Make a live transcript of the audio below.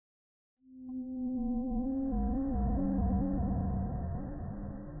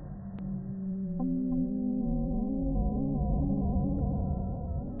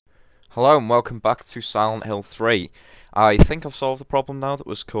Hello and welcome back to Silent Hill 3. I think I've solved the problem now that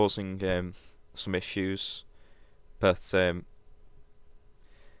was causing some issues, but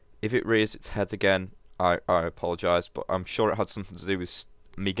if it rears its head again, I apologise, but I'm sure it had something to do with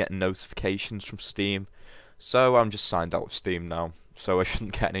me getting notifications from Steam, so I'm just signed out of Steam now, so I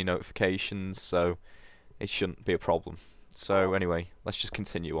shouldn't get any notifications, so it shouldn't be a problem. So anyway, let's just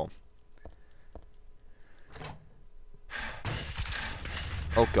continue on.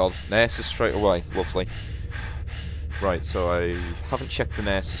 Oh god, nurses straight away, lovely. Right, so I haven't checked the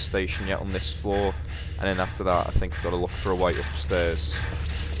nurses station yet on this floor, and then after that I think I've got to look for a way upstairs.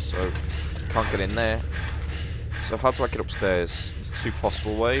 So, can't get in there. So how do I get upstairs? There's two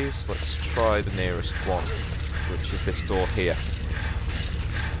possible ways. Let's try the nearest one, which is this door here.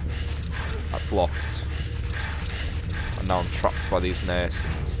 That's locked. And now I'm trapped by these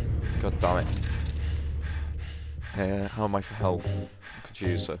nurses. God damn it. How am I for health? Could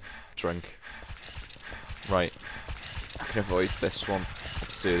use a drink. Right. I can avoid this one.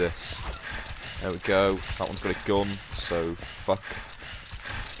 Let's do this. There we go. That one's got a gun, so fuck.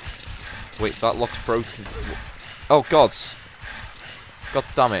 Wait, that lock's broken. Oh god. God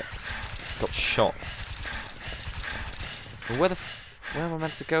damn it. Got shot. Well, where am I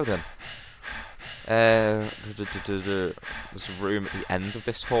meant to go then? There's a room at the end of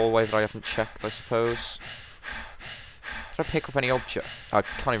this hallway that I haven't checked, I suppose. Did I pick up any object? I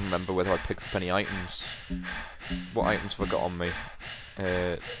can't even remember whether I picked up any items. What items have I got on me?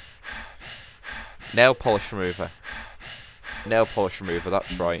 Nail polish remover. Nail polish remover,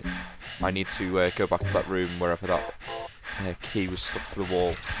 that's right. I need to go back to that room wherever that key was stuck to the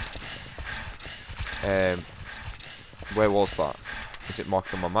wall. Where was that? Is it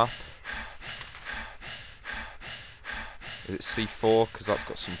marked on my map? Is it C4? Because that's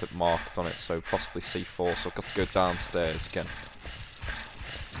got something marked on it, so possibly C4, so I've got to go downstairs again.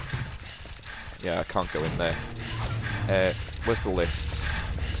 Yeah, I can't go in there. Where's the lift?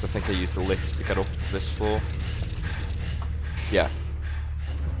 Because I think I used the lift to get up to this floor. Yeah.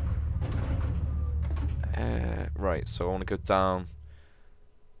 Right, so I want to go down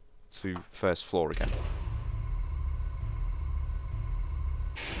to first floor again.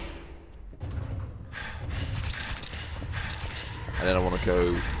 And then I want to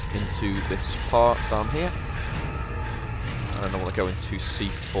go into this part down here. And then I want to go into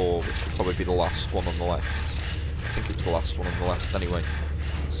C4, which will probably be the last one on the left. I think it was the last one on the left anyway.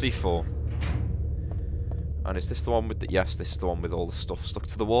 C4. And is this the one with the... Yes, this is the one with all the stuff stuck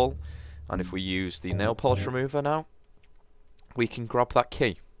to the wall. And if we use the nail polish remover now, we can grab that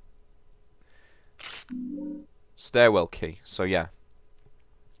key. Stairwell key. So yeah.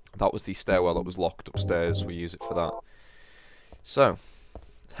 That was the stairwell that was locked upstairs. We use it for that. So,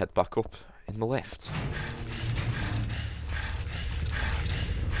 let's head back up in the lift.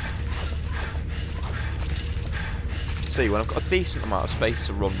 See, when I've got a decent amount of space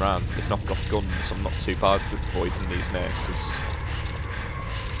to run round, if not got guns, I'm not too bad with avoiding these nurses.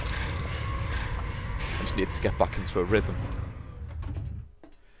 I just need to get back into a rhythm.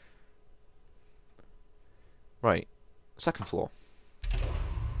 Right, second floor.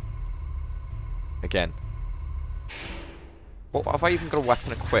 Again. Well, have I even got a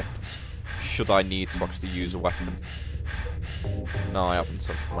weapon equipped? Should I need to actually use a weapon? No, I haven't.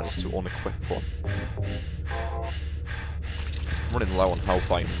 I've managed to unequip one. I'm running low on health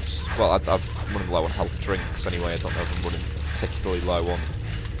items. Well, I'm running low on health drinks anyway. I don't know if I'm running particularly low on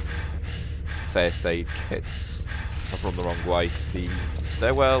first aid kits. I've run the wrong way because the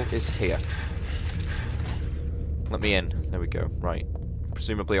stairwell is here. Let me in. There we go. Right.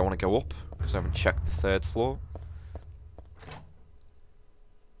 Presumably I want to go up because I haven't checked the third floor.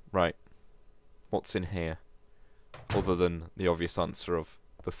 Right. What's in here? Other than the obvious answer of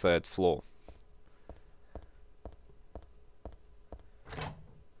the third floor.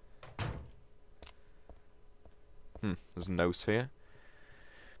 There's a note here.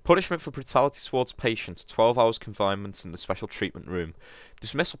 Punishment for brutality towards patient. 12 hours confinement in the special treatment room.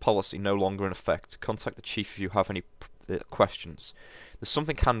 Dismissal policy no longer in effect. Contact the chief if you have any questions. There's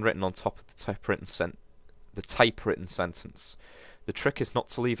something handwritten on top of the typewritten sentence. The trick is not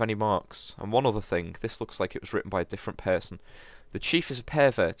to leave any marks. And one other thing, this looks like it was written by a different person. The chief is a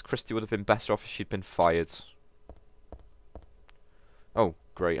pervert. Christy would have been better off if she'd been fired. Oh,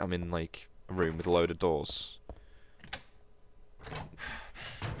 great. I'm in, like, a room with a load of doors.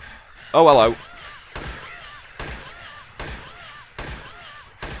 Oh, hello.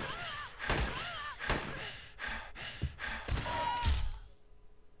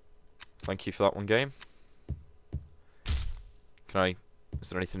 Thank you for that one, game. Is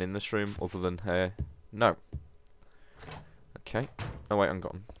there anything in this room other than no. Okay. Oh wait, hang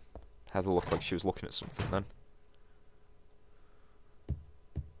on. Heather looked like she was looking at something then.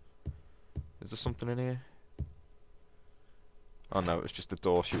 Is there something in here? Oh no, it was just the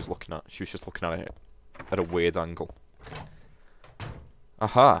door she was looking at. She was just looking at it at a weird angle.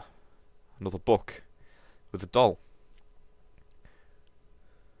 Aha! Another book. With a doll.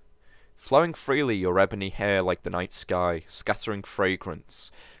 Flowing freely your ebony hair like the night sky, scattering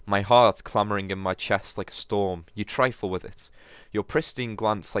fragrance. My heart clamouring in my chest like a storm, you trifle with it. Your pristine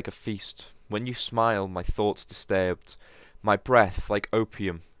glance like a feast. When you smile, my thoughts disturbed. My breath like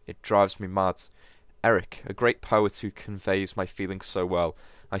opium, it drives me mad. Eric, a great poet who conveys my feelings so well.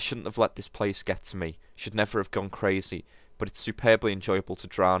 I shouldn't have let this place get to me, should never have gone crazy, but it's superbly enjoyable to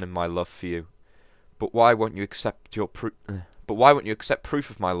drown in my love for you. But why won't you accept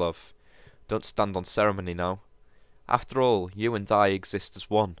proof of my love? Don't stand on ceremony now. After all, you and I exist as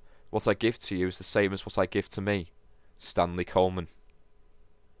one. What I give to you is the same as what I give to me. Stanley Coleman.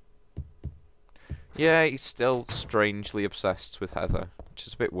 Yeah, he's still strangely obsessed with Heather, which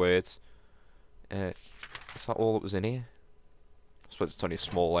is a bit weird. Is that all that was in here? I suppose it's only a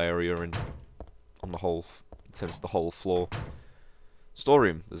small area on the whole, in terms of the whole floor.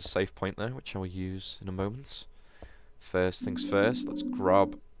 Storeroom. There's a save point there, which I will use in a moment. First things first, let's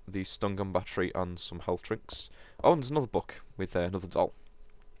grab the stun gun battery and some health drinks. Oh, and there's another book with another doll.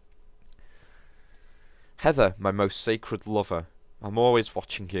 Heather, my most sacred lover, I'm always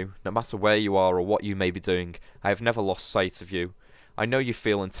watching you, no matter where you are or what you may be doing. I have never lost sight of you. I know you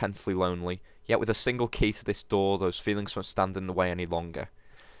feel intensely lonely, yet with a single key to this door, those feelings won't stand in the way any longer.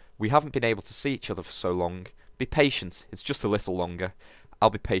 We haven't been able to see each other for so long. Be patient, it's just a little longer. I'll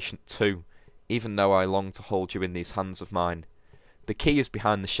be patient too, even though I long to hold you in these hands of mine. The key is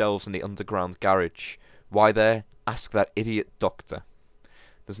behind the shelves in the underground garage. Why there? Ask that idiot doctor.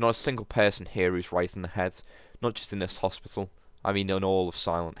 There's not a single person here who's right in the head, not just in this hospital, I mean in all of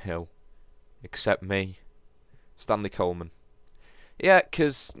Silent Hill. Except me. Stanley Coleman. Yeah,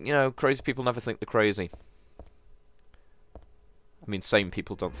 'cause, you know, crazy people never think they're crazy. I mean, sane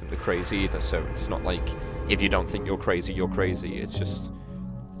people don't think they're crazy either, so it's not like, if you don't think you're crazy, you're crazy. It's just,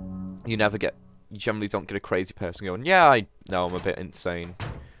 you generally don't get a crazy person going, yeah, I know I'm a bit insane.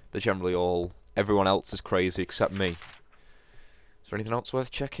 They're generally all, everyone else is crazy except me. Is there anything else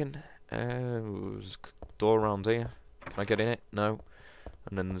worth checking? There's a door around here. Can I get in it? No.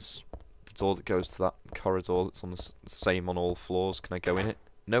 And then there's the door that goes to that corridor that's on the same on all floors. Can I go in it?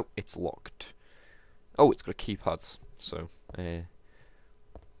 No, it's locked. Oh, it's got a keypad. So, we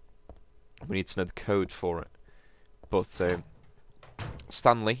need to know the code for it. But,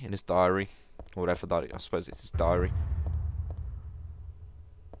 Stanley, in his diary, or whatever that is, I suppose it's his diary.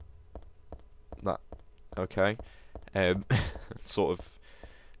 That, okay. Sort of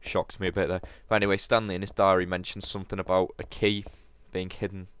shocked me a bit there. But anyway, Stanley in his diary mentions something about a key being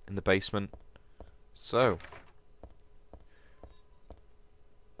hidden in the basement. So,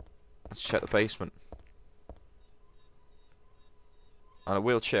 let's check the basement. And a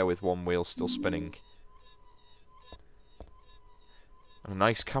wheelchair with one wheel still spinning. And a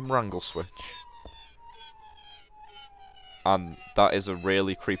nice camera angle switch. And that is a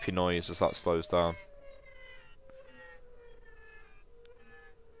really creepy noise as that slows down.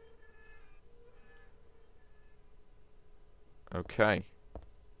 Okay.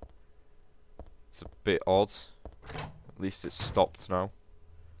 It's a bit odd. At least it's stopped now.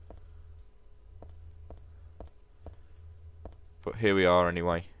 But here we are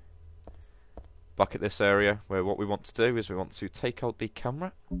anyway. Back at this area where what we want to do is we want to take out the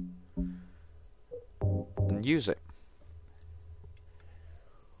camera and use it.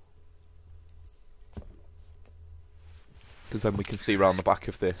 Because then we can see around the back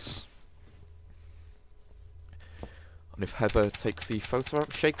of this. And if Heather takes the photo out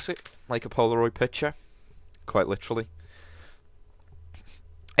and shakes it like a Polaroid picture, quite literally.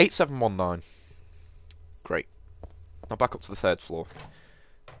 8719. Great. Now back up to the third floor.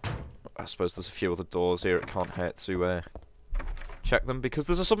 I suppose there's a few other doors here. It can't hurt to check them because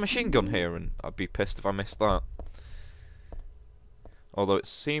there's a submachine gun here, and I'd be pissed if I missed that. Although it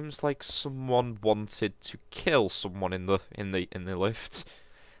seems like someone wanted to kill someone in the lift,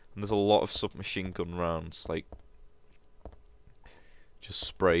 and there's a lot of submachine gun rounds, like just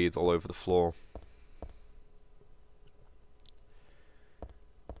sprayed all over the floor.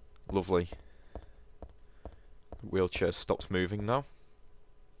 Lovely. Wheelchair stops moving now.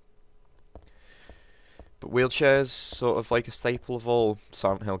 But wheelchairs, sort of like a staple of all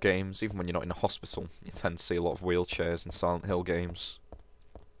Silent Hill games. Even when you're not in a hospital, you tend to see a lot of wheelchairs in Silent Hill games.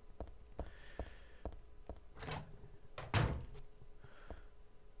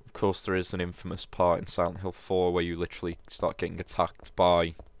 Of course, there is an infamous part in Silent Hill 4 where you literally start getting attacked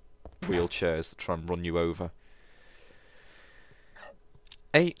by wheelchairs that try and run you over.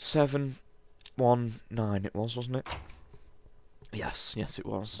 8719 it was, wasn't it? Yes, it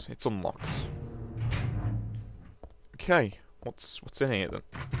was. It's unlocked. Okay, what's in here then?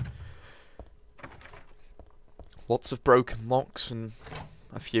 Lots of broken locks and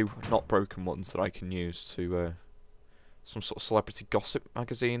a few not broken ones that I can use to some sort of celebrity gossip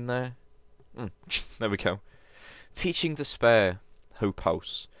magazine there. There we go. Teaching Despair, Hope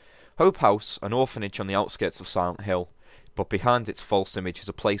House. Hope House, an orphanage on the outskirts of Silent Hill, but behind its false image is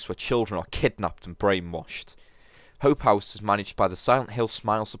a place where children are kidnapped and brainwashed. Hope House is managed by the Silent Hill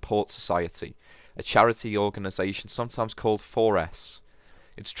Smile Support Society, a charity organisation sometimes called 4S.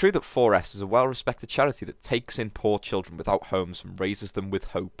 It's true that 4S is a well-respected charity that takes in poor children without homes and raises them with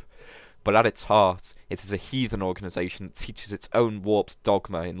hope. But at its heart, it is a heathen organisation that teaches its own warped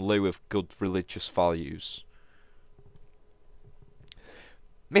dogma in lieu of good religious values.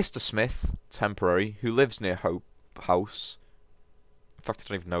 Mr. Smith, temporary, who lives near Hope House. In fact, I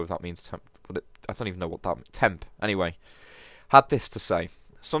don't even know if that means temp, but I don't even know what that means. Temp, anyway. Had this to say.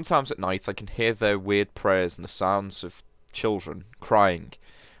 Sometimes at night I can hear their weird prayers and the sounds of children crying.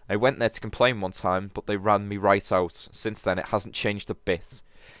 I went there to complain one time, but they ran me right out. Since then, it hasn't changed a bit.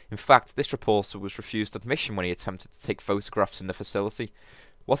 In fact, this reporter was refused admission when he attempted to take photographs in the facility.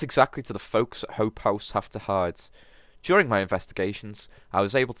 What exactly do the folks at Hope House have to hide? During my investigations, I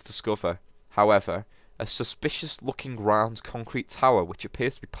was able to discover, however, a suspicious-looking round concrete tower which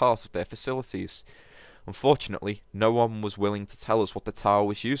appears to be part of their facilities. Unfortunately, no one was willing to tell us what the tower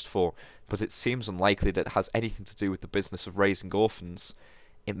was used for, but it seems unlikely that it has anything to do with the business of raising orphans.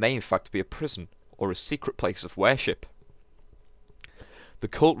 It may in fact be a prison, or a secret place of worship. The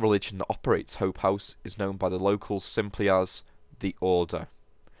cult religion that operates Hope House is known by the locals simply as the Order.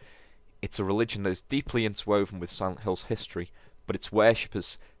 It's a religion that is deeply interwoven with Silent Hill's history, but its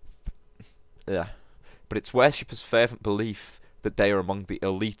worshippers' fervent belief that they are among the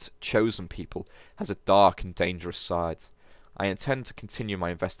elite, chosen people has a dark and dangerous side. I intend to continue my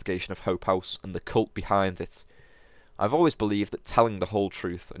investigation of Hope House and the cult behind it. I've always believed that telling the whole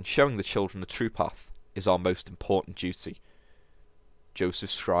truth and showing the children the true path is our most important duty. Joseph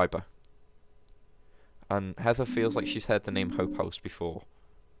Schreiber. And Heather feels like she's heard the name Hope House before.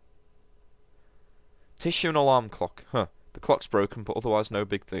 Tissue and alarm clock. Huh. The clock's broken, but otherwise no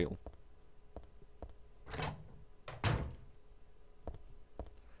big deal.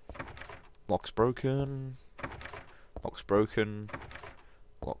 Lock's broken. Lock's broken.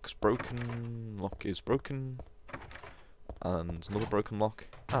 Lock's broken. Lock is broken. And another broken lock.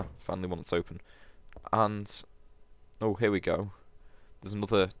 Ah, finally one that's open. And, oh, here we go. There's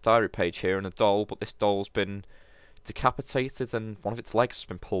another diary page here and a doll, but this doll's been decapitated and one of its legs has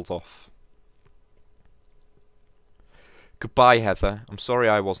been pulled off. Goodbye, Heather. I'm sorry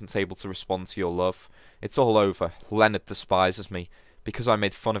I wasn't able to respond to your love. It's all over. Leonard despises me, because I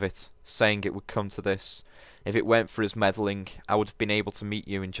made fun of it, saying it would come to this. If it weren't for his meddling, I would have been able to meet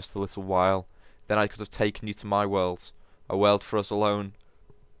you in just a little while. Then I could have taken you to my world. A world for us alone.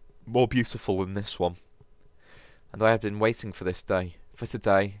 More beautiful than this one. And I had been waiting for this day. For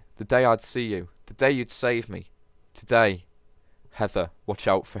today. The day I'd see you. The day you'd save me. Today. Heather, watch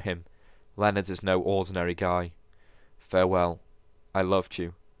out for him. Leonard is no ordinary guy. Farewell. I loved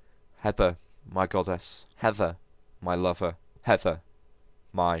you. Heather, my goddess. Heather, my lover. Heather,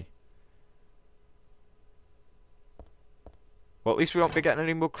 my... Well, at least we won't be getting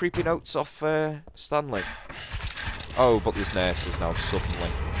any more creepy notes off Stanley. Oh, but there's nurses now, suddenly.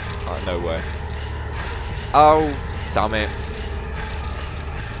 Out of nowhere. Oh, damn it.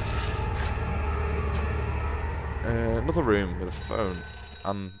 Another room with a phone.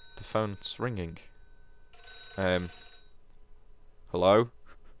 And the phone's ringing. Hello?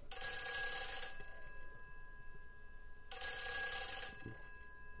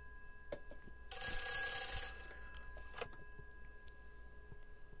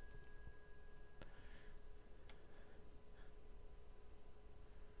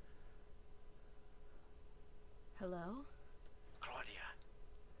 Hello? Claudia.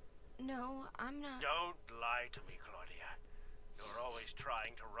 No, I'm not. Don't lie to me, Claudia. You're always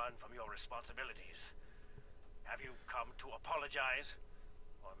trying to run from your responsibilities. Have you come to apologize?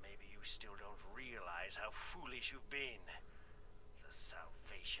 Or maybe you still don't realize how foolish you've been. The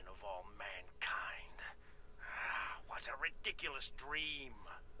salvation of all mankind. Ah, what a ridiculous dream.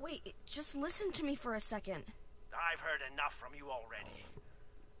 Wait, just listen to me for a second. I've heard enough from you already.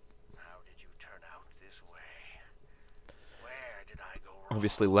 How did you turn out this way? Where did I go wrong?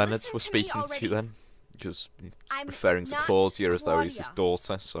 Obviously Leonard Listen was to me speaking to already. you then. Because he's I'm referring to not Claudia as though he's his Claudia.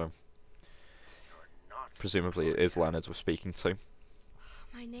 daughter, so... You're not Presumably it is Leonard we're speaking to.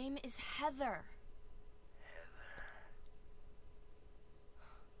 My name is Heather.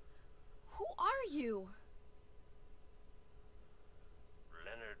 Who are you?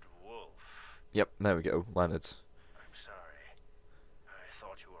 Leonard Wolf. Yep, there we go, Leonard. I'm sorry. I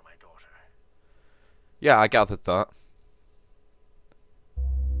thought you were my daughter. Yeah, I gathered that.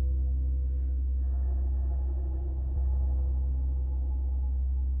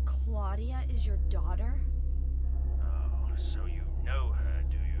 Claudia is your daughter? Oh, so you know her,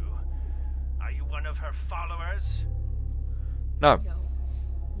 do you? Are you one of her followers? No. No,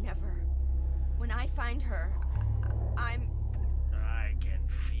 never. When I find her, I'm... I can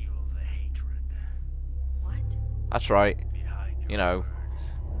feel the hatred What? That's right. behind your You know,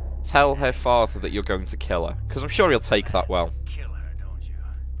 words. tell her father that you're going to kill her, because I'm sure he'll take that well. Kill her, don't you?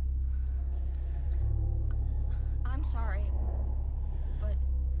 I'm sorry, but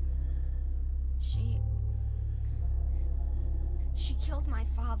she killed my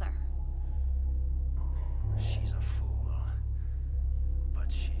father. She's a fool.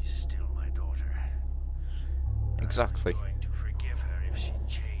 But she's still my daughter. Exactly. I'm going to forgive her if she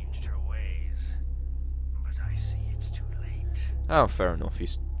changed her ways. But I see it's too late. Oh, fair enough.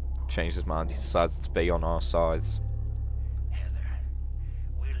 He's changed his mind. He decided to be on our side. Heather,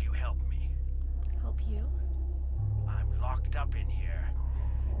 will you help me? Help you? I'm locked up in here,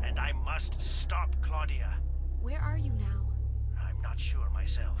 and I must stop Claudia. Where are you now? I'm not sure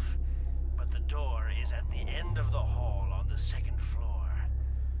myself, but the door is at the end of the hall on the second floor.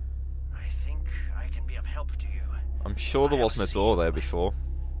 I think I can be of help to you. I'm sure there wasn't a door there before.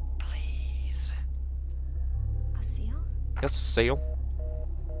 Please. A seal? Yes, seal.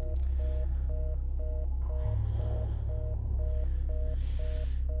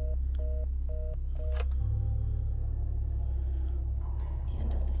 The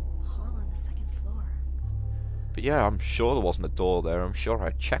end of the hall on the second floor. But yeah, I'm sure there wasn't a door there. I'm sure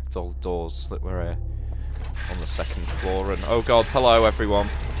I checked all the doors that were on the second floor. And oh god, hello everyone.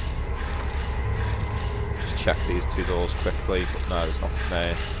 Just check these two doors quickly, but no, there's nothing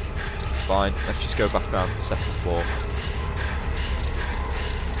there. Fine, let's just go back down to the second floor.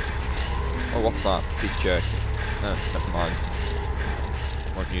 Oh, what's that? Beef jerky. No, never mind.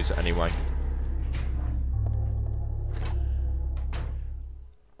 Won't use it anyway.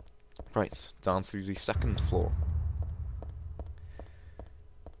 Right, down to the second floor.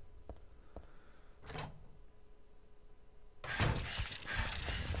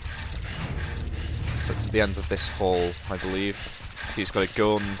 So it's at the end of this hall, I believe. She's got a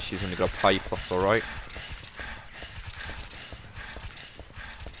gun, she's only got a pipe, that's alright.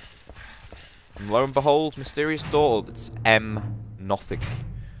 And lo and behold, mysterious door that's M nothing.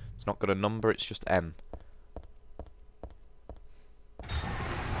 It's not got a number, it's just M.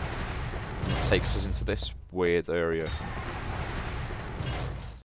 And it takes us into this weird area.